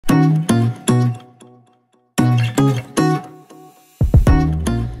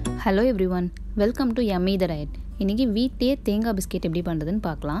Hello everyone, welcome to Maida diet. இன்னைக்கு வீட்லயே தேங்காய் பிஸ்கெட் எப்படி பண்றதுன்னு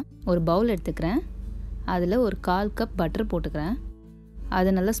பார்க்கலாம். ஒரு பவுல் எடுத்துக்கிறேன். அதுல ஒரு 1/4 கப் பட்டர் போட்டுக்கிறேன். அதை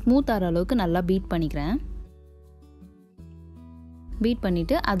நல்லா ஸ்மூத் ஆற அளவுக்கு நல்லா பீட் பண்ணிக்கிறேன். பீட்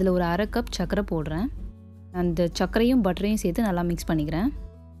பண்ணிட்டு அதுல ஒரு 1/2 கப் சர்க்கரை போடுறேன். அந்த சர்க்கரையும் பட்டரையும் சேர்த்து நல்லா மிக்ஸ் பண்ணிக்கிறேன்.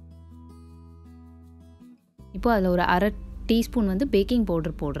 இப்போ அதுல ஒரு 1/2 டீஸ்பூன் பேக்கிங்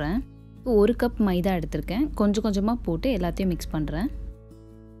பவுடர் போடுறேன். 1 கப் மைதா எடுத்துர்க்கேன். கொஞ்சம் கொஞ்சமா போட்டு எல்லாத்தையும் மிக்ஸ் பண்றேன்.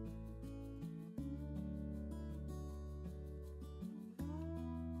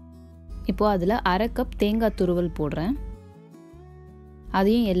 இப்போ அதுல 1/2 கப் தேங்காய் துருவல் போடுறேன்.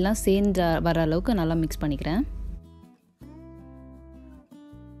 அதையும் எல்லாம் சேர்ந்து வர அளவுக்கு நல்லா மிக்ஸ் பண்ணிக்கிறேன்.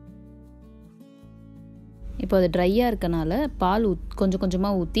 இப்போ அது ட்ரையா இருக்கனால பால் கொஞ்சம்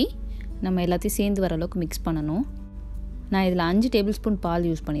கொஞ்சமா ஊத்தி நம்ம எல்லாத்தையும் சேர்ந்து வர அளவுக்கு மிக்ஸ் பண்ணனும். நான் இதுல 5 டேபிள்ஸ்பூன் பால்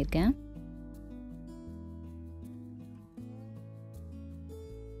யூஸ் பண்ணிருக்கேன்.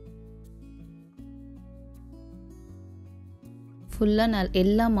 ஃபுல்லா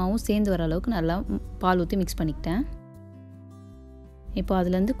எல்லா மாவும் சேர்ந்து வர அளவுக்கு நல்லா பால் ஊத்தி மிக்ஸ் பண்ணிட்டேன். இப்போ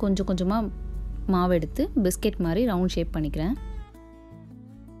அதுல இருந்து கொஞ்சம் கொஞ்சமா மாவு எடுத்து பிஸ்கட் மாதிரி ரவுண்ட் ஷேப் பண்ணிக்கிறேன்.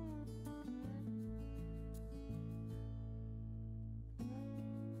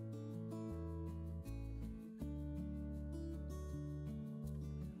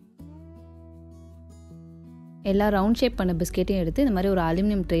 எல்லா ரவுண்ட் ஷேப் பண்ண பிஸ்கட்டையும் எடுத்து இந்த மாதிரி ஒரு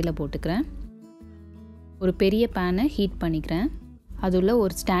அலுமினியம் ட்ரேல போட்டுக்கிறேன். ஒரு பெரிய பேனை ஹீட் பண்ணிக்கிறேன். அதுல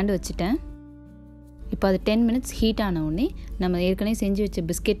ஒரு ஸ்டாண்ட் வச்சிட்டேன். இப்போ அது 10 மினிட்ஸ் ஹீட் ஆன உடனே நம்ம ஏற்கனவே செஞ்சு வச்ச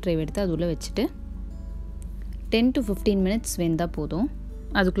பிஸ்கட் ட்ரே எடுத்து அதுல வச்சிட்டு 10 to 15 மினிட்ஸ் வெந்தா போதும்.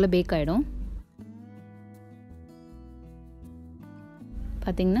 அதுக்குள்ள பேக் ஆயிடும்.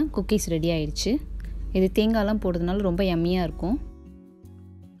 பாத்தீங்கன்னா குக்கீஸ் ரெடி ஆயிருச்சு. இது தேங்காய்லாம் போடுறதுனால ரொம்ப யம்மியா இருக்கும்.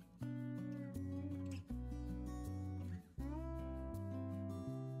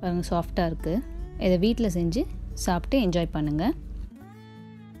 பாருங்க சாஃப்ட்டா இருக்கு. இத வீட்ல செஞ்சு சாப்பிட்டு என்ஜாய் பண்ணுங்க.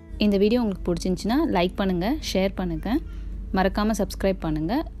 இந்த வீடியோ உங்களுக்கு பிடிச்சிருந்துச்சுனா லைக் பண்ணுங்க, ஷேர் பண்ணுங்க, மறக்காம Subscribe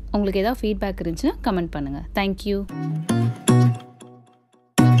பண்ணுங்க. உங்களுக்கு ஏதாவது ஃபீட்பேக் இருந்துச்சுனா கமெண்ட் பண்ணுங்க. Thank you.